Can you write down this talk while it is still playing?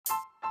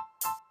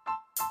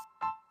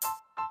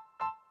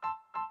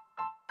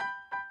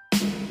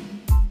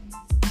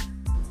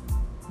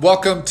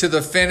Welcome to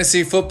the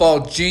Fantasy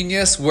Football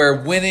Genius, where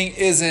winning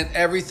isn't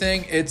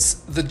everything, it's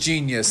the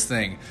genius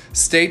thing.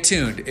 Stay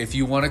tuned if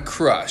you want to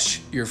crush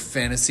your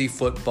fantasy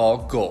football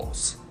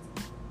goals.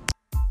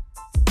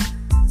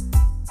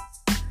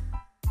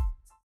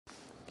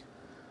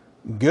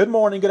 Good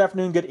morning, good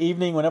afternoon, good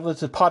evening. Whenever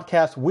this is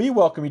podcast, we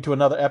welcome you to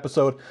another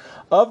episode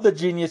of the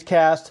Genius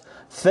Cast.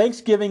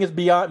 Thanksgiving is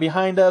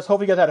behind us. Hope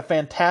you guys had a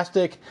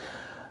fantastic,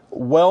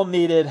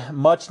 well-needed,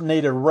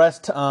 much-needed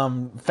rest,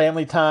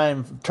 family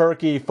time,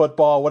 turkey,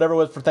 football, whatever it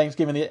was for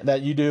Thanksgiving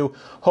that you do.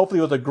 Hopefully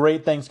it was a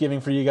great Thanksgiving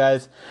for you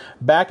guys.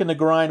 Back in the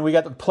grind. We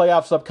got the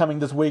playoffs upcoming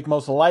this week.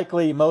 Most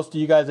likely, most of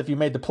you guys, if you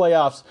made the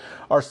playoffs,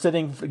 are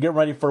getting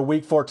ready for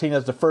Week 14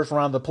 as the first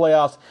round of the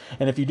playoffs.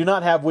 And if you do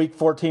not have Week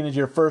 14 as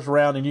your first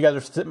round and you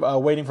guys are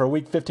waiting for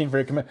Week 15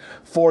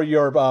 for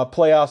your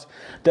playoffs,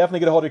 definitely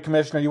get a hold of your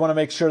commissioner. You want to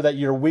make sure that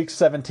your Week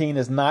 17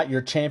 is not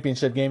your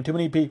championship game. Too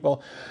many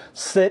people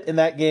sit in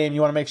that game. You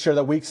want to make sure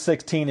that Week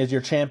 16 is your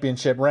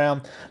championship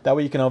round. That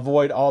way you can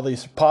avoid all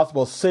these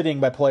possible sitting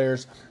by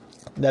players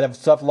that have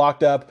stuff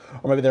locked up,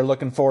 or maybe they're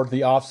looking forward to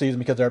the offseason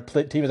because their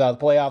team is out of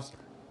the playoffs.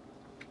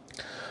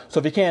 So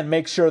if you can,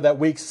 make sure that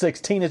Week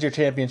 16 is your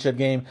championship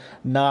game,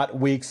 not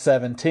Week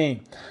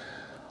 17.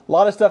 A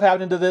lot of stuff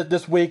happening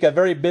this week. A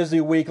very busy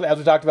week. As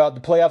we talked about,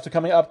 the playoffs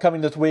are upcoming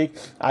this week.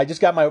 I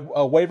just got my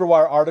waiver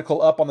wire article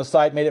up on the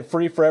site. Made it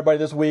free for everybody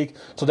this week.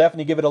 So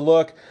definitely give it a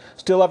look.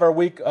 Still have our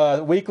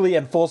weekly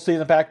and full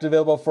season package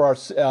available for our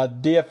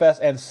DFS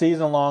and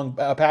season-long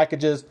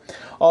packages.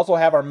 Also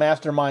have our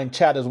mastermind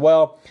chat as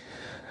well.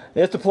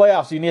 It's the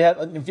playoffs.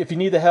 If you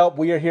need the help,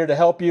 we are here to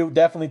help you.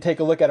 Definitely take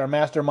a look at our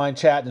mastermind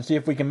chat and see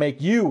if we can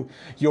make you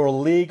your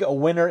league a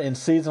winner in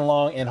season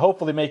long and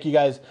hopefully make you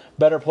guys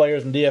better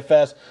players in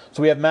DFS.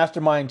 So we have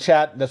mastermind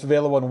chat that's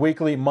available in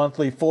weekly,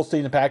 monthly, full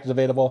season packages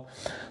available.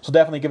 So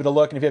definitely give it a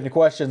look. And if you have any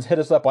questions, hit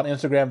us up on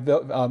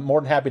Instagram. More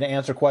than happy to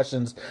answer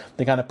questions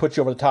to kind of put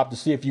you over the top to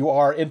see if you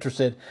are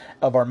interested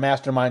of our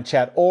mastermind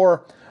chat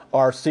or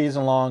our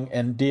season long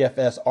and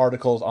DFS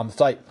articles on the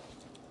site.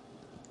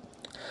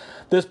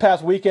 This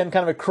past weekend,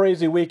 kind of a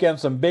crazy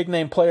weekend. Some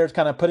big-name players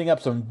kind of putting up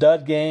some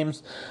dud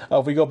games.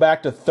 If we go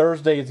back to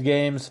Thursday's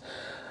games,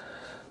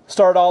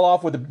 started all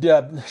off with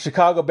the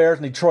Chicago Bears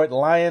and Detroit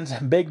Lions.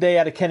 Big day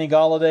out of Kenny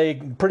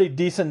Golladay. Pretty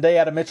decent day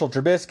out of Mitchell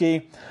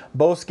Trubisky.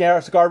 Bo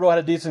Scarborough had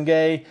a decent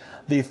day.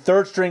 The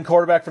third-string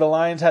quarterback for the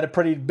Lions had a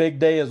pretty big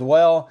day as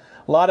well.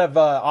 A lot of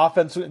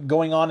offense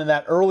going on in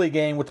that early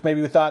game, which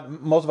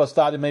most of us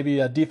thought it may be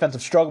a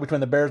defensive struggle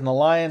between the Bears and the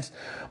Lions.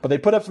 But they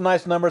put up some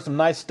nice numbers, some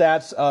nice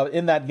stats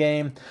in that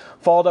game,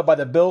 followed up by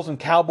the Bills and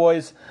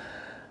Cowboys.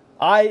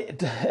 I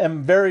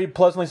am very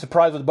pleasantly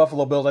surprised with the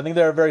Buffalo Bills. I think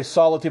they're a very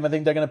solid team. I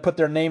think they're going to put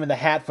their name in the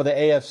hat for the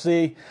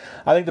AFC.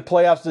 I think the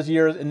playoffs this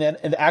year, in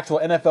the actual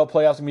NFL playoffs,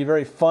 are going to be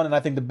very fun, and I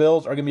think the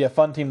Bills are going to be a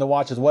fun team to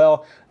watch as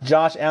well.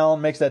 Josh Allen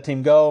makes that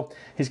team go.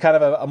 He's kind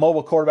of a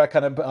mobile quarterback,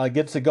 kind of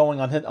gets it going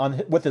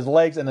with his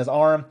legs and his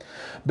arm.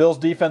 Bills'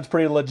 defense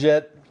pretty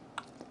legit.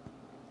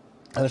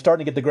 And they're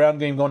starting to get the ground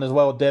game going as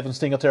well with Devin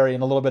Singletary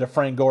and a little bit of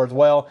Frank Gore as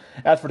well.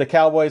 As for the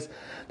Cowboys,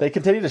 they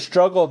continue to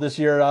struggle this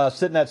year,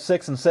 sitting at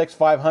 6-6,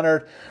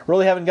 500.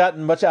 Really haven't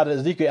gotten much out of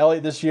Ezekiel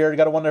Elliott this year. You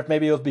got to wonder if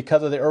maybe it was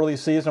because of the early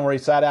season where he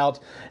sat out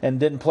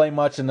and didn't play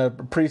much in the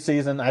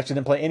preseason. Actually,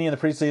 didn't play any in the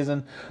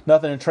preseason,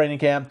 nothing in training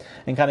camp,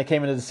 and kind of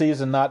came into the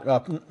season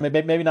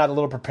maybe not a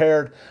little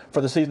prepared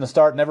for the season to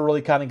start. Never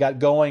really kind of got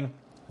going.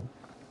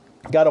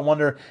 Got to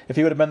wonder if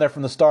he would have been there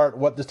from the start,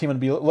 what this team would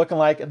be looking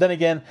like. Then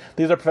again,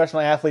 these are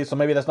professional athletes, so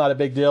maybe that's not a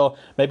big deal.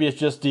 Maybe it's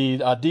just the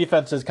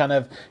defense is kind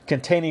of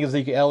containing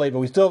Ezekiel Elliott, but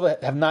we still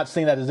have not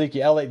seen that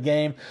Ezekiel Elliott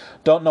game.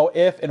 Don't know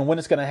if and when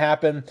it's going to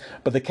happen,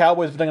 but the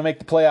Cowboys, if they're going to make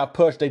the playoff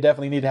push, they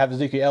definitely need to have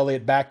Ezekiel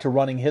Elliott back to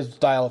running his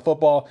style of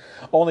football.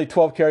 Only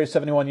 12 carries,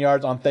 71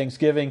 yards on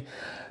Thanksgiving.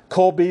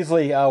 Cole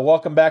Beasley,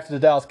 welcome back to the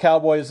Dallas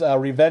Cowboys.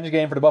 Revenge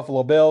game for the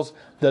Buffalo Bills.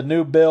 The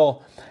new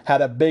Bill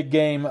had a big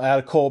game out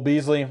of Cole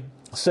Beasley.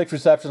 6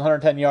 receptions,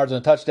 110 yards, and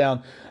a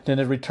touchdown. Then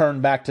his return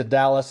back to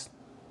Dallas.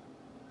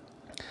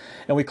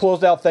 And we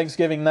closed out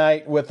Thanksgiving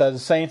night with the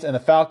Saints and the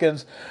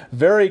Falcons.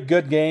 Very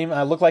good game.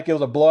 It looked like it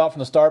was a blowout from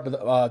the start,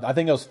 but I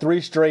think it was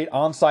 3 straight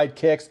onside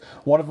kicks.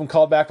 One of them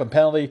called back from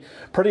penalty.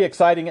 Pretty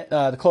exciting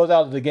to close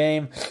out of the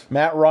game.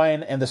 Matt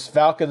Ryan and the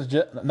Falcons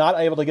not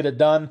able to get it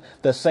done.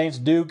 The Saints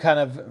do kind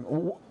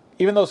of...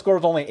 Even though the score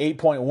was only an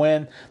 8-point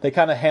win, they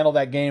kind of handled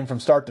that game from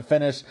start to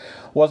finish.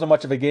 Wasn't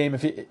much of a game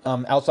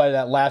outside of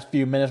that last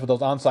few minutes with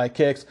those onside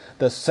kicks.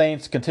 The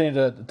Saints continue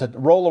to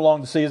roll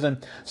along the season,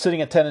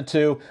 sitting at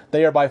 10-2.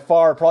 They are by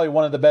far probably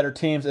one of the better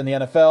teams in the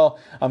NFL.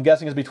 I'm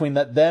guessing it's between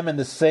them and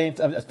the Saints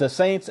and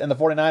the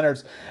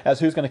 49ers as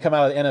who's going to come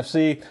out of the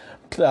NFC.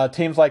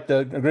 Teams like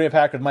the Green Bay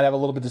Packers might have a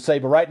little bit to say,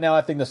 but right now I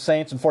think the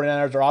Saints and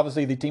 49ers are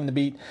obviously the team to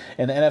beat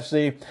in the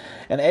NFC.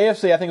 And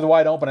AFC I think is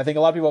wide open. I think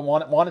a lot of people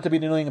want it to be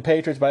the New England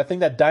Patriots, but I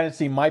think that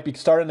dynasty might be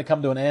starting to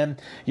come to an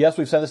end. Yes,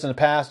 we've said this in the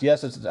past.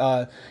 Yes, it's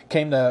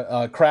came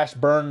to crash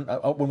burn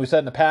when we said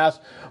in the past,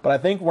 but I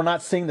think we're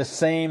not seeing the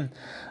same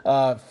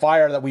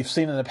fire that we've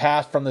seen in the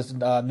past from this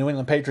New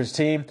England Patriots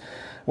team.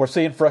 We're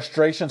seeing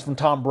frustrations from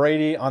Tom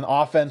Brady on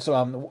offense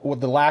with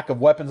the lack of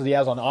weapons that he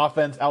has on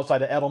offense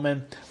outside of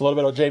Edelman, a little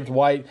bit of James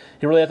White.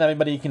 He really doesn't have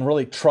anybody he can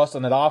really trust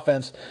on that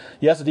offense.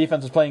 Yes, the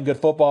defense is playing good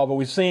football, but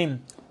we've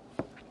seen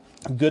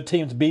good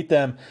teams beat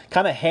them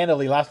kind of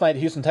handily. Last night,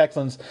 Houston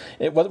Texans,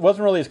 it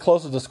wasn't really as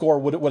close as the score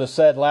would have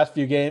said. Last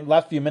few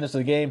minutes of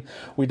the game,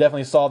 we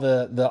definitely saw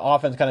the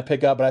offense kind of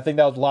pick up, but I think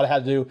that was a lot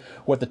had to do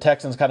with the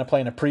Texans kind of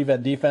playing a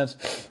prevent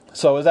defense.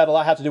 So is that a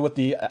lot have to do with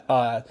the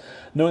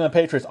New England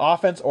Patriots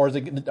offense, or is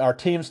it our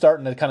team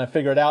starting to kind of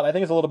figure it out? I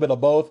think it's a little bit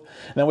of both.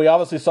 And then we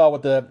obviously saw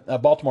what the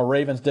Baltimore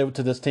Ravens did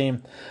to this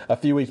team a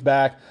few weeks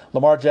back.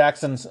 Lamar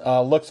Jackson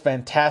looks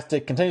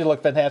fantastic, continues to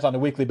look fantastic on a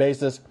weekly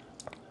basis.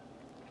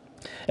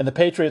 And the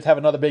Patriots have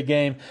another big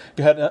game.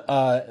 You had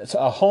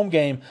a home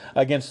game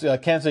against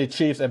Kansas City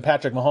Chiefs and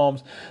Patrick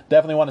Mahomes.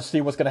 Definitely want to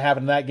see what's going to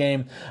happen in that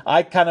game.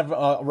 I kind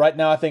of, right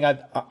now, I think I'm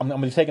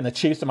going to be taking the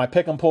Chiefs in my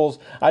pick 'em pools.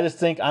 I just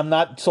think I'm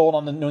not sold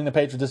on the New England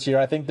Patriots this year.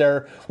 I think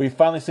we've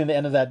finally seen the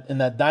end of that in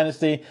that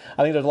dynasty.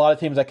 I think there's a lot of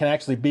teams that can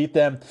actually beat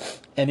them.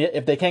 And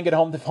if they can't get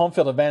home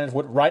field advantage,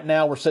 right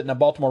now we're sitting at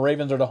Baltimore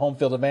Ravens are the home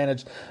field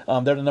advantage.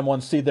 They're the number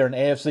one seed there in the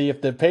AFC.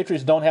 If the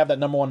Patriots don't have that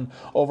number one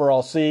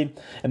overall seed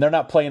and they're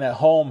not playing at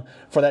home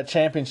for that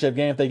championship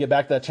game, if they get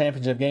back to that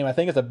championship game, I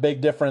think it's a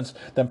big difference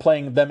than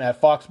playing them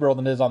at Foxborough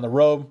than it is on the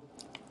road.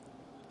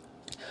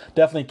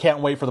 Definitely can't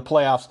wait for the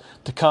playoffs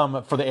to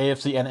come for the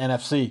AFC and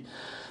NFC.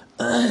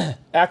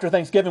 After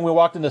Thanksgiving, we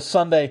walked into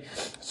Sunday,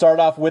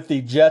 started off with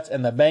the Jets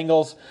and the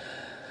Bengals.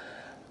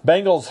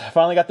 Bengals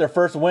finally got their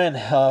first win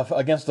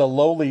against the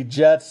lowly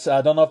Jets.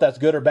 I don't know if that's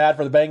good or bad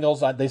for the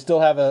Bengals. They still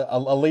have a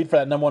lead for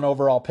that number one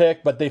overall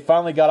pick, but they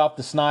finally got off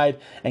the snide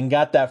and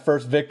got that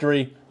first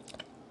victory.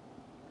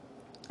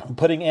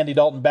 Putting Andy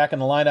Dalton back in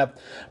the lineup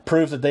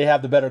proves that they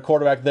have the better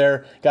quarterback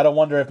there. Got to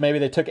wonder if maybe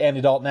they took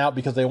Andy Dalton out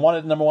because they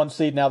wanted the number one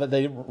seed. Now that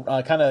they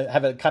kind of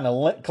have it kind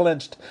of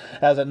clinched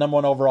as a number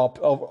one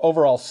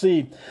overall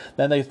seed,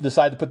 then they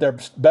decide to put their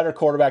better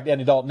quarterback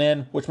Andy Dalton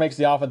in, which makes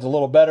the offense a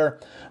little better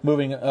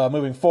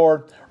moving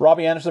forward.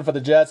 Robbie Anderson for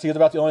the Jets. He was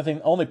about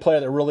the only player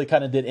that really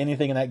kind of did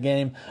anything in that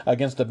game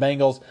against the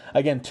Bengals.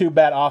 Again, two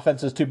bad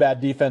offenses, two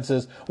bad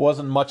defenses.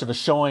 Wasn't much of a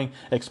showing,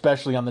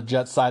 especially on the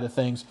Jets side of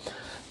things.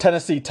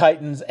 Tennessee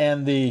Titans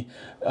and the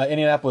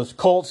Indianapolis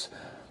Colts.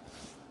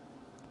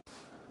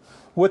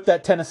 With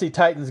that Tennessee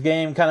Titans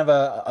game, kind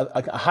of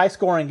a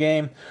high-scoring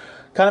game,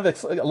 kind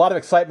of a lot of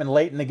excitement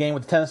late in the game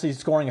with Tennessee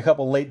scoring a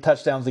couple late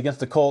touchdowns against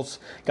the Colts.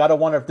 Got to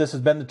wonder if this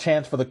has been the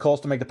chance for the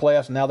Colts to make the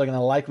playoffs, and now they're going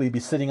to likely be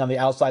sitting on the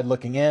outside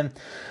looking in.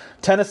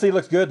 Tennessee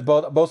looks good,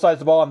 both sides of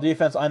the ball on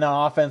defense and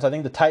on offense. I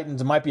think the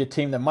Titans might be a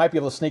team that might be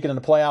able to sneak it in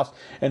the playoffs,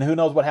 and who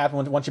knows what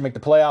happens once you make the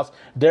playoffs.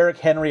 Derrick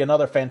Henry,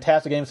 another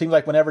fantastic game. Seems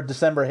like whenever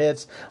December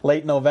hits,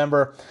 late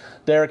November,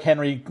 Derrick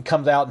Henry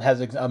comes out and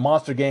has a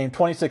monster game,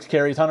 26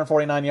 carries,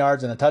 149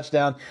 yards, and a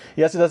touchdown.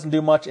 Yes, he doesn't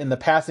do much in the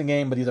passing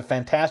game, but he's a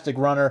fantastic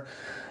runner.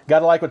 Got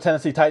to like what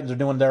Tennessee Titans are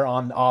doing there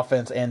on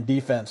offense and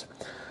defense.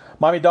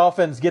 Miami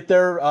Dolphins get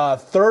their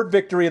third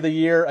victory of the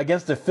year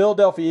against the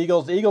Philadelphia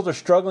Eagles. The Eagles are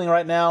struggling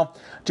right now,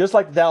 just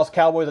like the Dallas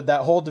Cowboys.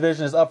 That whole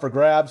division is up for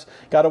grabs.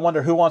 Got to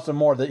wonder who wants them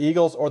more, the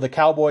Eagles or the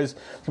Cowboys.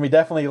 It's going to be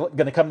definitely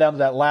going to come down to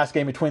that last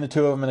game between the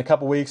two of them in a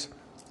couple weeks.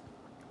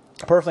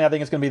 Personally, I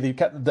think it's going to be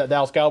the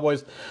Dallas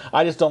Cowboys.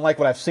 I just don't like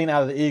what I've seen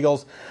out of the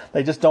Eagles.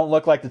 They just don't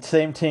look like the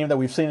same team that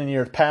we've seen in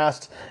years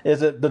past.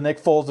 Is it the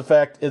Nick Foles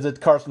effect? Is it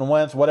Carson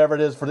Wentz? Whatever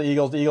it is for the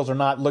Eagles are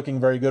not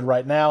looking very good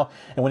right now.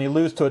 And when you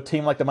lose to a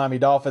team like the Miami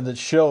Dolphins, it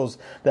shows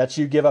that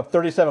you give up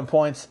 37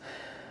 points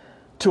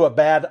to a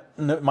bad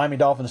Miami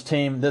Dolphins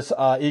team. This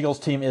Eagles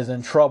team is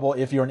in trouble.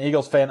 If you're an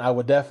Eagles fan, I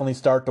would definitely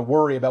start to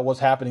worry about what's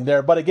happening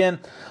there. But again,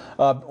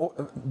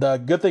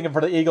 the good thing for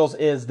the Eagles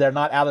is they're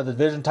not out of the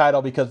division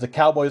title because the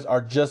Cowboys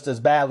are just as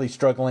badly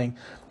struggling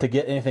to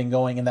get anything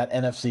going in that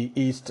NFC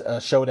East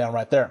showdown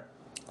right there.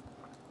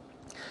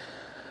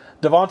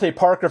 Devontae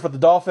Parker for the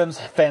Dolphins,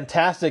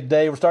 fantastic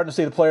day. We're starting to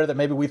see the player that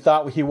maybe we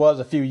thought he was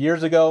a few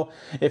years ago.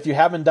 If you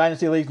have him in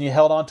Dynasty Leagues and you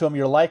held on to him,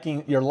 you're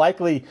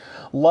likely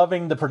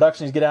loving the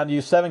production he's getting out of you.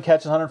 7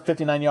 catches,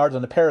 159 yards,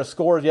 and a pair of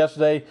scores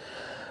yesterday.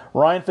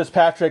 Ryan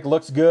Fitzpatrick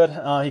looks good.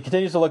 He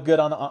continues to look good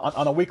on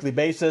a weekly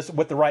basis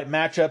with the right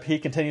matchup. He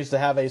continues to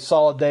have a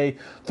solid day,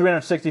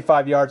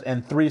 365 yards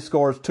and 3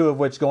 scores, 2 of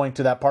which going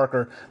to that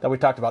Parker that we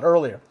talked about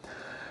earlier.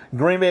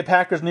 Green Bay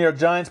Packers, New York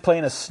Giants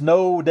playing a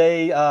snow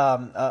day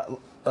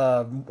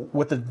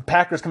with the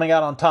Packers coming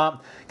out on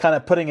top, kind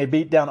of putting a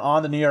beat down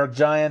on the New York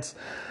Giants.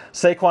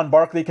 Saquon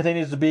Barkley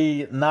continues to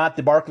be not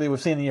the Barkley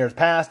we've seen in years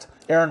past.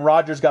 Aaron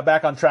Rodgers got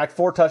back on track,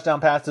 4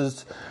 touchdown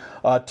passes,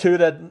 2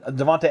 to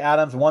Devontae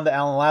Adams, 1 to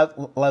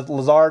Alan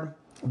Lazard,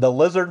 the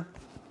Lizard.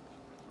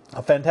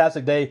 A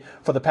fantastic day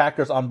for the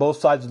Packers on both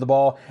sides of the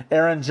ball.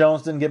 Aaron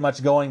Jones didn't get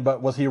much going, but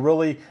was he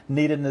really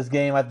needed in this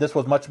game? This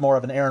was much more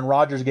of an Aaron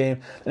Rodgers game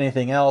than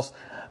anything else.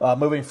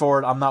 Moving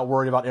forward, I'm not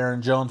worried about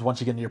Aaron Jones once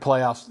you get into your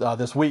playoffs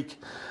this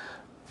week.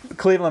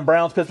 Cleveland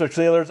Browns, Pittsburgh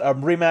Steelers, a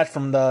rematch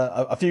from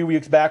a few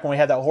weeks back when we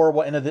had that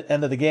horrible end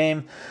of the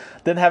game.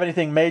 Didn't have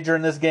anything major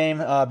in this game.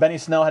 Benny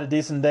Snell had a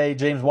decent day.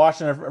 James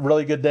Washington, a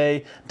really good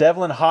day.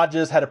 Devlin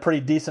Hodges had a pretty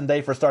decent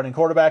day for starting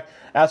quarterback.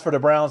 As for the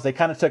Browns, they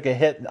kind of took a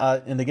hit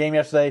in the game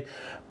yesterday.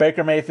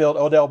 Baker Mayfield,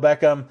 Odell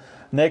Beckham,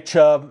 Nick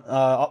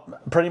Chubb,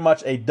 pretty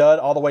much a dud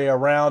all the way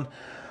around.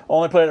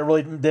 Only player that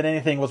really did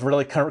anything was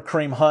really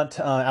Kareem Hunt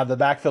out of the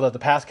backfield as the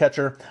pass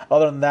catcher.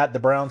 Other than that, the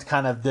Browns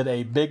kind of did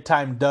a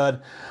big-time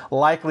dud,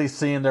 likely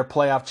seeing their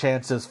playoff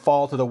chances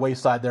fall to the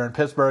wayside there in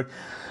Pittsburgh.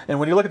 And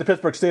when you look at the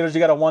Pittsburgh Steelers, you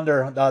got to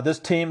wonder, this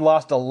team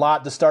lost a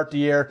lot to start the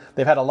year.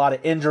 They've had a lot of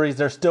injuries.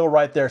 They're still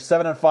right there,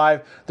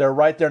 7-5. They're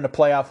right there in the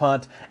playoff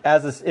hunt.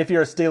 If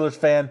you're a Steelers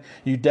fan,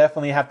 you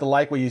definitely have to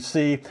like what you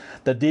see.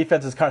 The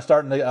defense is kind of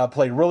starting to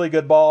play really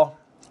good ball.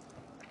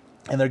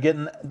 And they're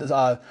getting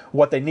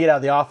what they need out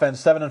of the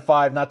offense.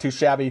 7-5, not too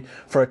shabby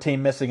for a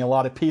team missing a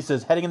lot of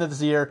pieces heading into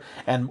this year,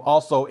 and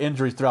also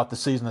injuries throughout the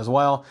season as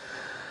well.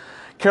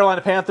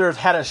 Carolina Panthers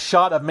had a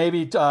shot of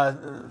maybe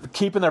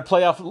keeping their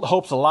playoff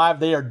hopes alive.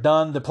 They are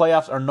done. The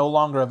playoffs are no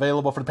longer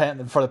available for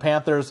the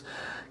Panthers.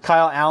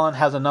 Kyle Allen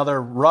has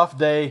another rough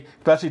day,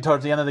 especially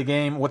towards the end of the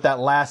game with that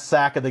last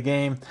sack of the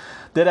game.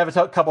 Did have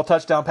a couple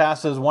touchdown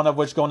passes, one of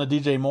which going to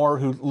DJ Moore,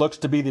 who looks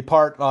to be the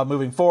part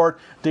moving forward.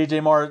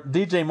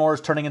 DJ Moore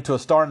is turning into a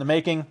star in the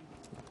making.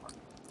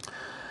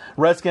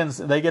 Redskins,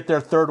 they get their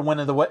third win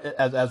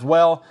as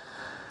well.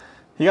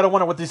 You got to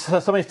wonder what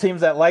some of these teams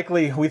that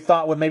likely we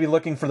thought would maybe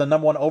looking for the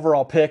number one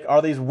overall pick,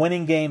 are these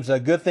winning games a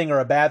good thing or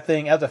a bad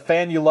thing? As a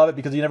fan, you love it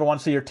because you never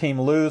want to see your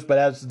team lose. But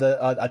as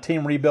a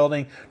team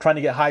rebuilding, trying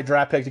to get high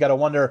draft picks, you got to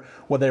wonder,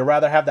 would they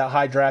rather have that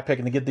high draft pick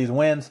and to get these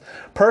wins?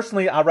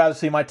 Personally, I'd rather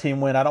see my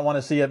team win. I don't want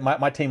to see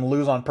my team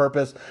lose on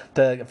purpose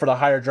for the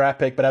higher draft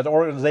pick. But as an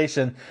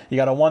organization, you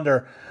got to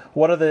wonder,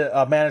 what are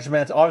the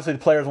management? Obviously, the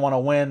players want to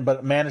win,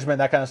 but management,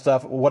 that kind of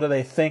stuff, what do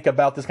they think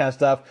about this kind of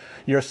stuff?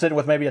 You're sitting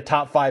with maybe a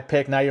top 5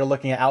 pick. Now you're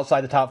looking at outside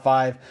the top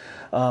 5.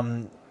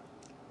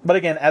 But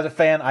again, as a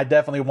fan, I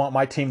definitely want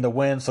my team to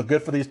win. So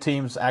good for these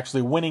teams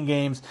actually winning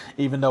games,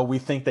 even though we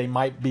think they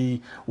might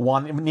be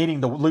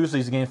needing to lose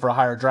these games for a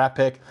higher draft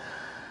pick.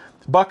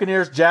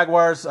 Buccaneers,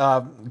 Jaguars,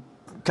 kind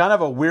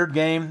of a weird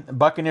game.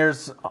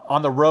 Buccaneers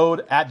on the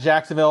road at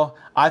Jacksonville.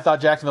 I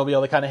thought Jacksonville would be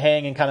able to kind of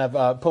hang and kind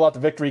of pull out the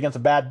victory against a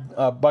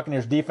bad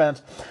Buccaneers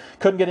defense.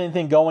 Couldn't get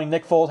anything going.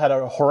 Nick Foles had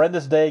a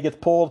horrendous day. Gets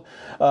pulled.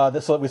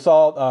 So we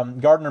saw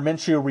Gardner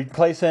Minshew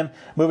replace him.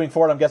 Moving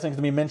forward, I'm guessing it's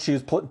going to be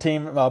Minshew's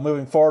team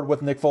moving forward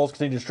with Nick Foles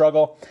continue to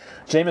struggle.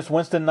 Jameis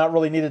Winston not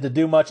really needed to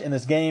do much in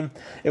this game.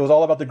 It was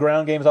all about the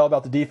ground game. It was all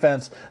about the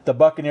defense. The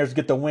Buccaneers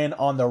get the win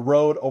on the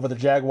road over the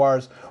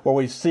Jaguars, where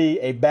we see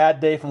a bad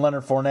day from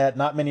Leonard Fournette.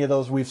 Not many of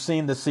those we've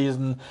seen this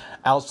season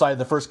outside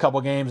the first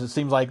couple games. It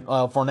seems like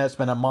Fournette's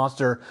been a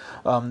monster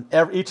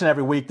each and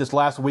every week. This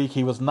last week,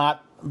 he was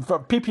not. For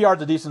PPR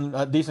is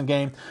a decent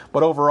game,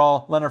 but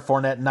overall, Leonard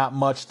Fournette not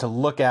much to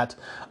look at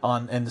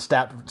in the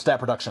stat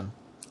production.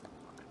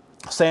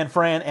 San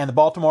Fran and the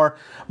Baltimore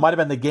might have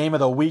been the game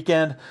of the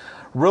weekend.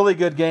 Really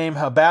good game.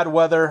 Bad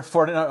weather.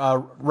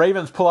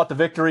 Ravens pull out the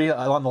victory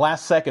on the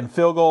last second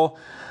field goal.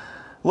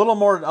 A little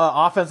more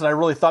offense than I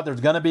really thought there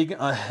was going to be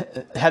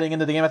heading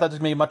into the game. I thought there was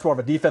going to be much more of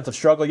a defensive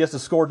struggle. Yes, the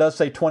score does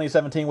say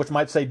 20-17, which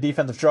might say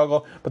defensive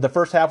struggle, but the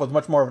first half was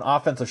much more of an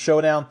offensive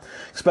showdown,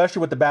 especially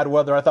with the bad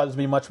weather. I thought it was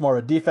going to be much more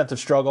of a defensive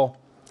struggle.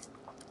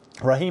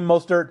 Raheem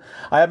Mostert,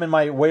 I have him in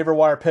my waiver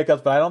wire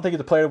pickups, but I don't think he's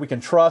a player we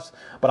can trust.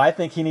 But I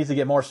think he needs to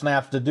get more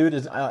snaps. The dude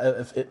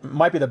it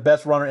might be the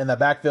best runner in that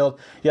backfield.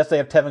 Yes, they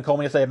have Tevin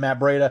Coleman. Yes, they have Matt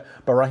Breida.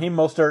 But Raheem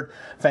Mostert,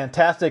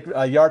 fantastic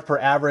yards per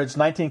average,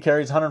 19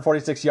 carries,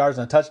 146 yards,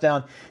 and a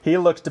touchdown. He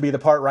looks to be the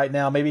part right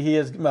now. Maybe he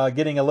is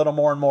getting a little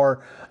more and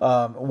more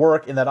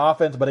work in that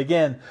offense. But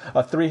again,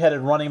 a three-headed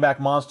running back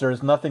monster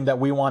is nothing that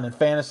we want in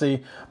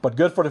fantasy. But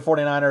good for the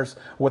 49ers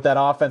with that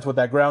offense, with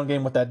that ground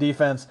game, with that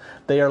defense.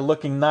 They are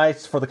looking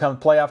nice for the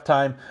playoff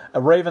time.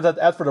 Ravens.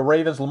 As for the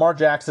Ravens, Lamar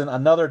Jackson,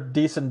 another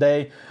decent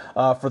day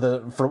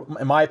for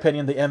in my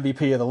opinion, the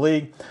MVP of the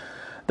league.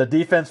 The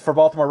defense for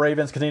Baltimore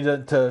Ravens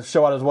continue to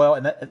show out as well.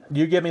 And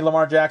you give me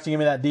Lamar Jackson, give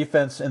me that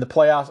defense in the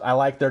playoffs. I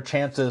like their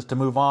chances to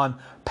move on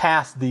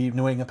past the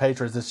New England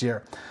Patriots this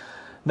year.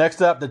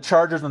 Next up, the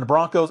Chargers and the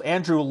Broncos.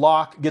 Drew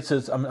Lock gets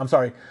his first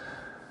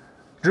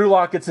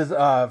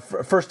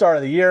start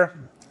of the year.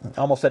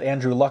 I almost said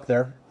Andrew Luck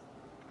there.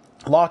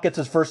 Locke gets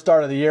his first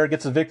start of the year,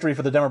 gets a victory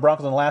for the Denver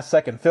Broncos on the last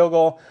second field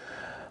goal.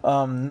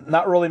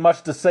 Not really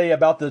much to say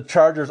about the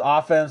Chargers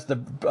offense.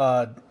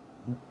 The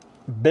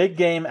big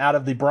game out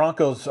of the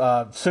Broncos,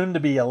 soon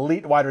to be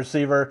elite wide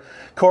receiver.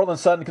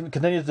 Cortland Sutton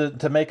continues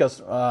to make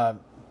us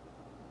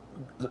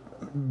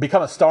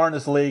become a star in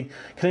this league,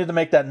 continue to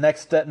make that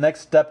next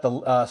step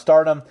to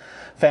stardom.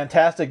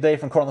 Fantastic day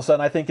from Courtland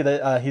Sutton. I think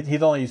that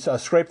he's only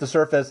scraped the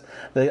surface.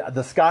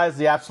 The sky is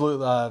the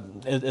absolute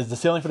is the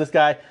ceiling for this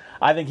guy.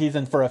 I think he's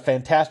in for a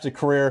fantastic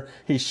career.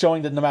 He's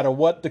showing that no matter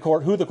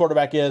who the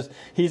quarterback is,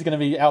 he's going to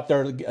be out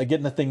there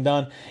getting the thing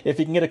done. If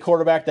he can get a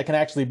quarterback that can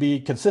actually be a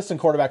consistent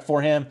quarterback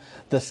for him,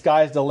 the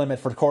sky's the limit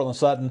for Courtland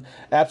Sutton.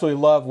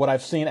 Absolutely love what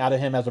I've seen out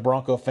of him as a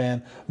Bronco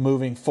fan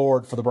moving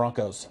forward for the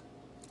Broncos.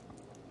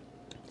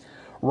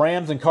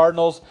 Rams and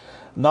Cardinals.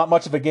 Not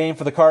much of a game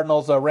for the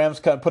Cardinals.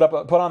 Rams put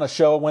on a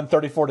show, win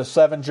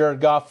 34-7.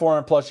 Jared Goff,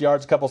 400-plus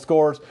yards, a couple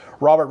scores.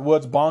 Robert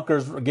Woods,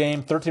 bonkers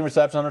game, 13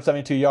 receptions,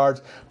 172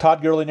 yards.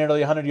 Todd Gurley, nearly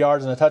 100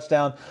 yards and a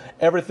touchdown.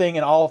 Everything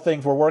and all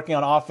things were working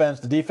on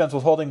offense. The defense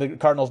was holding the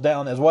Cardinals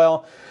down as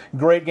well.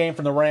 Great game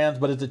from the Rams,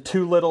 but is it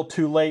too little,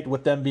 too late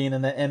with them being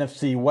in the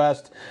NFC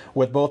West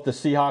with both the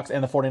Seahawks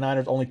and the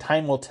 49ers? Only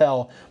time will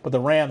tell, but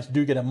the Rams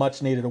do get a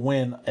much-needed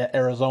win at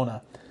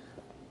Arizona.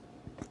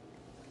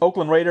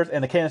 Oakland Raiders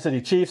and the Kansas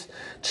City Chiefs.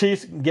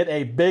 Chiefs get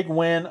a big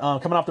win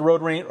coming off the road,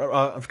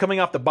 coming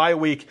off the bye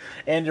week.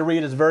 Andy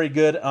Reid is very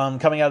good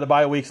coming out of the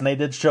bye weeks, and they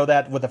did show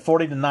that with a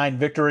 40-9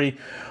 victory.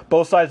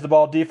 Both sides of the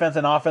ball, defense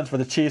and offense for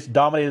the Chiefs,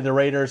 dominated the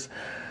Raiders.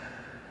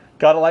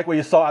 Gotta like what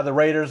you saw out of the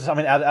Raiders. I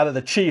mean, out of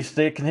the Chiefs.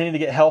 They continue to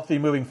get healthy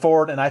moving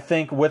forward, and I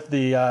think with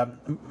the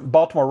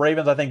Baltimore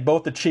Ravens, I think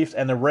both the Chiefs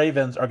and the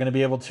Ravens are going to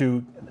be able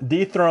to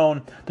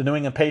dethrone the New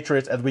England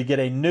Patriots as we get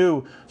a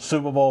new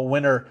Super Bowl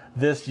winner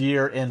this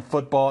year in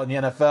football in the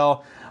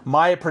NFL.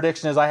 My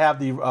prediction is I have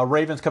the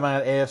Ravens coming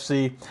out of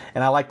AFC,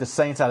 and I like the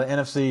Saints out of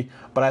NFC,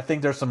 but I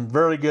think there's some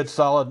very good,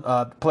 solid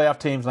playoff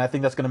teams, and I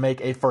think that's going to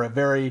make for a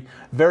very,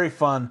 very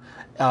fun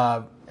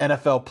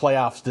NFL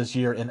playoffs this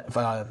year in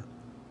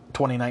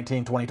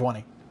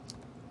 2019-2020.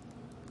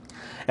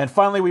 And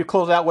finally, we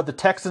close out with the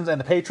Texans and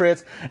the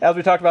Patriots. As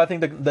we talked about, I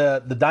think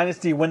the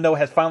dynasty window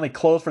has finally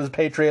closed for the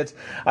Patriots.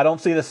 I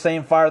don't see the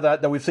same fire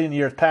that we've seen in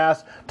years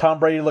past. Tom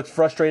Brady looks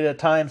frustrated at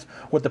times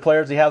with the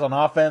players he has on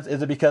offense.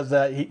 Is it because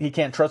he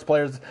can't trust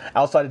players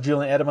outside of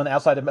Julian Edelman,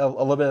 outside of a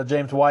little bit of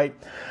James White?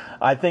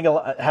 I think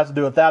it has to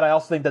do with that. I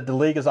also think that the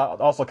league is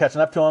also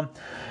catching up to him.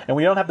 And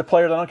we don't have the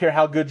players. I don't care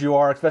how good you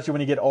are, especially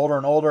when you get older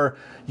and older.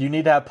 You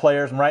need to have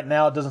players. And right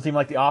now, it doesn't seem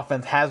like the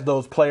offense has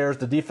those players.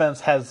 The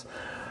defense has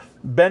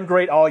been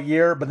great all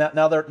year, but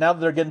now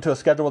they're getting to a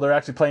schedule where they're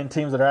actually playing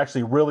teams that are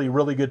actually really,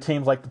 really good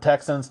teams, like the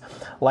Texans,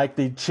 like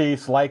the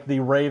Chiefs, like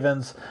the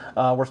Ravens.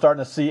 We're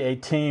starting to see a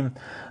team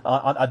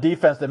on a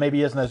defense that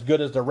maybe isn't as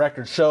good as their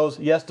record shows.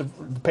 Yes, the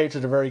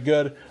Patriots are very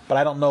good, but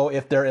I don't know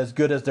if they're as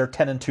good as their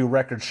 10-2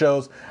 record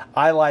shows.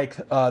 I like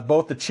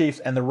both the Chiefs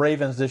and the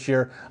Ravens this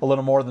year a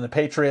little more than the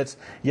Patriots.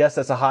 Yes,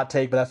 that's a hot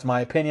take, but that's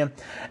my opinion.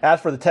 As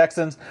for the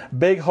Texans,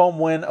 big home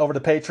win over the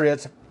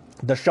Patriots.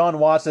 Deshaun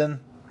Watson,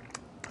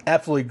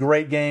 absolutely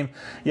great game.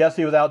 Yes,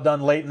 he was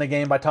outdone late in the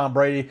game by Tom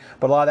Brady,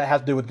 but a lot of that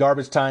has to do with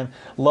garbage time.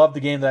 Loved the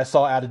game that I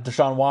saw out of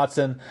Deshaun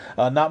Watson.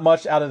 Not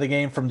much out of the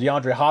game from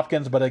DeAndre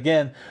Hopkins, but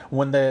again,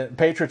 when the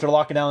Patriots are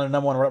locking down their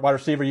number one wide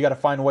receiver, you got to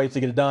find ways to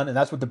get it done, and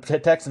that's what the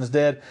Texans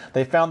did.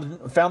 They found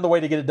the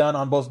way to get it done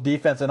on both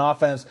defense and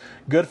offense.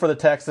 Good for the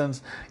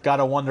Texans. Got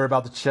to wonder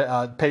about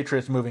the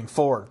Patriots moving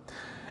forward.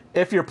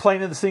 If you're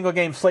playing in the single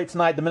game slate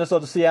tonight, the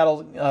Minnesota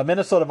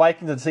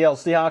Vikings and Seattle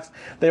Seahawks,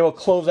 they will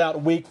close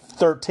out Week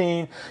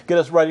 13, get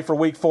us ready for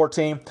Week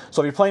 14.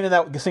 So if you're playing in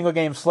that single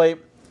game slate,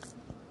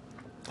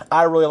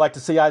 I really like the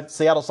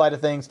Seattle side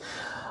of things.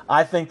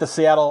 I think the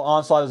Seattle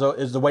onslaught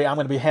is the way I'm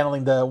going to be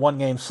handling the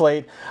one-game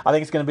slate. I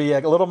think it's going to be a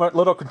little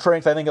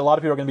contrarian. I think a lot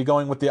of people are going to be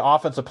going with the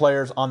offensive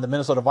players on the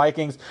Minnesota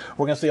Vikings.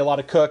 We're going to see a lot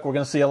of Cook. We're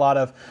going to see a lot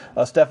of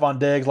Stephon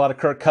Diggs, a lot of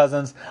Kirk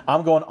Cousins.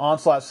 I'm going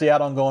onslaught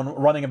Seattle. I'm going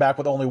running it back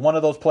with only one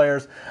of those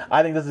players.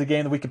 I think this is a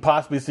game that we could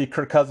possibly see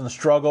Kirk Cousins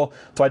struggle.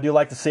 So I do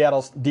like the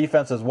Seattle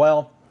defense as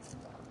well.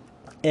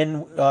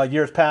 In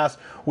years past,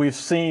 we've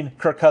seen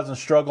Kirk Cousins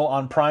struggle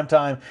on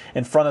primetime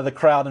in front of the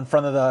crowd, in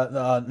front of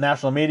the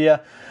national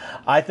media.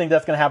 I think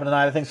that's going to happen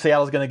tonight. I think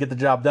Seattle's going to get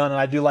the job done, and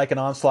I do like an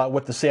onslaught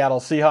with the Seattle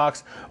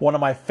Seahawks. One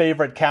of my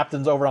favorite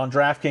captains over on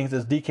DraftKings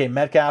is DK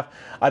Metcalf.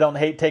 I don't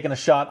hate taking a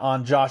shot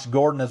on Josh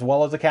Gordon as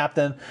well as a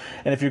captain.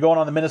 And if you're going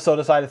on the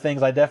Minnesota side of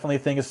things, I definitely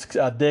think it's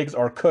Diggs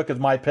or Cook is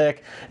my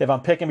pick. If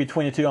I'm picking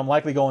between the two, I'm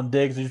likely going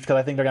Diggs just because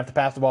I think they're going to have to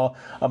pass the ball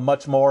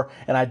much more.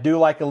 And I do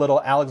like a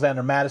little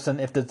Alexander Mattison.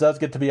 If this does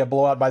get to be a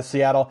blowout by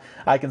Seattle,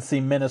 I can see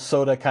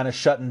Minnesota kind of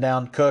shutting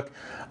down Cook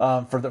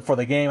for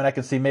the game, and I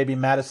can see maybe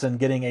Madison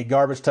getting a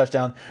garbage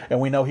touchdown. And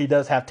we know he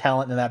does have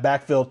talent in that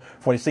backfield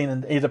for what he's seen.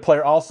 And he's a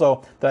player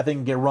also that I think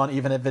can get run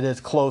even if it is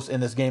close in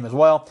this game as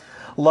well.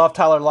 Love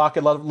Tyler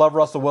Lockett. Love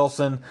Russell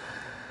Wilson.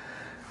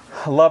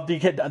 Love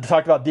DK.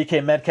 Talked about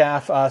DK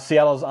Metcalf.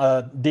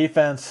 Seattle's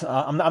defense.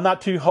 I'm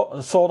not too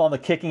sold on the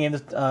kicking in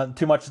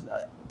too much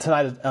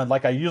tonight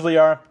like I usually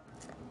are.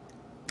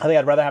 I think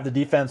I'd rather have the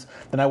defense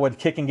than I would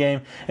kicking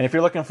game. And if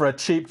you're looking for a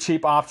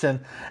cheap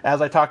option,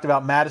 as I talked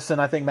about Madison,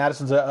 I think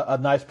Madison's a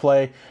nice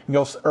play. You can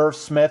go Irv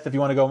Smith if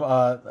you want to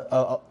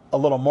go a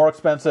little more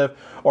expensive,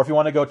 or if you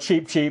want to go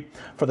cheap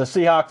for the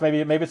Seahawks,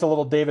 maybe it's a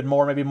little David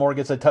Moore. Maybe Moore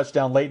gets a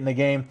touchdown late in the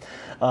game.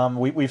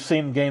 We've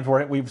seen games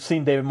where we've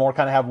seen David Moore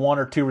kind of have 1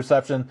 or 2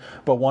 receptions,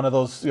 but one of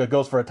those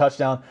goes for a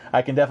touchdown.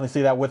 I can definitely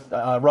see that with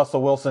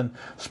Russell Wilson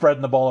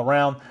spreading the ball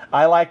around.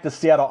 I like the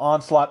Seattle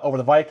onslaught over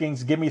the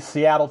Vikings. Give me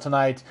Seattle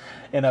tonight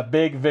in a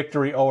big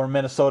victory over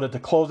Minnesota to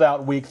close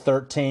out Week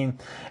 13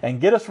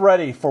 and get us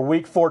ready for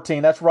Week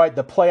 14. That's right,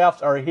 the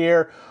playoffs are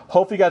here.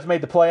 Hopefully you guys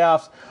made the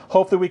playoffs.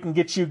 Hopefully we can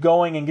get you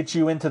going and get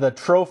you into the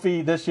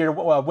trophy this year,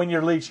 win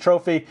your league's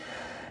trophy.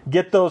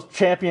 Get those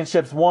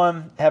championships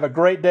won. Have a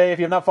great day. If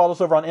you have not followed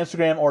us over on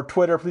Instagram or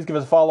Twitter, please give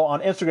us a follow.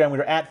 On Instagram, we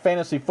are at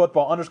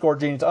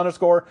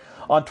fantasyfootball_genius_.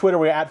 On Twitter,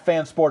 we are at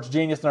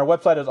fansportsgenius. And our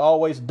website is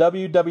always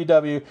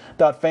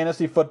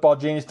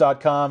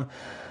www.fantasyfootballgenius.com.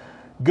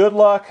 Good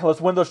luck. Let's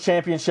win those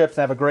championships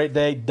and have a great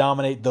day.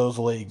 Dominate those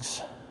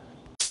leagues.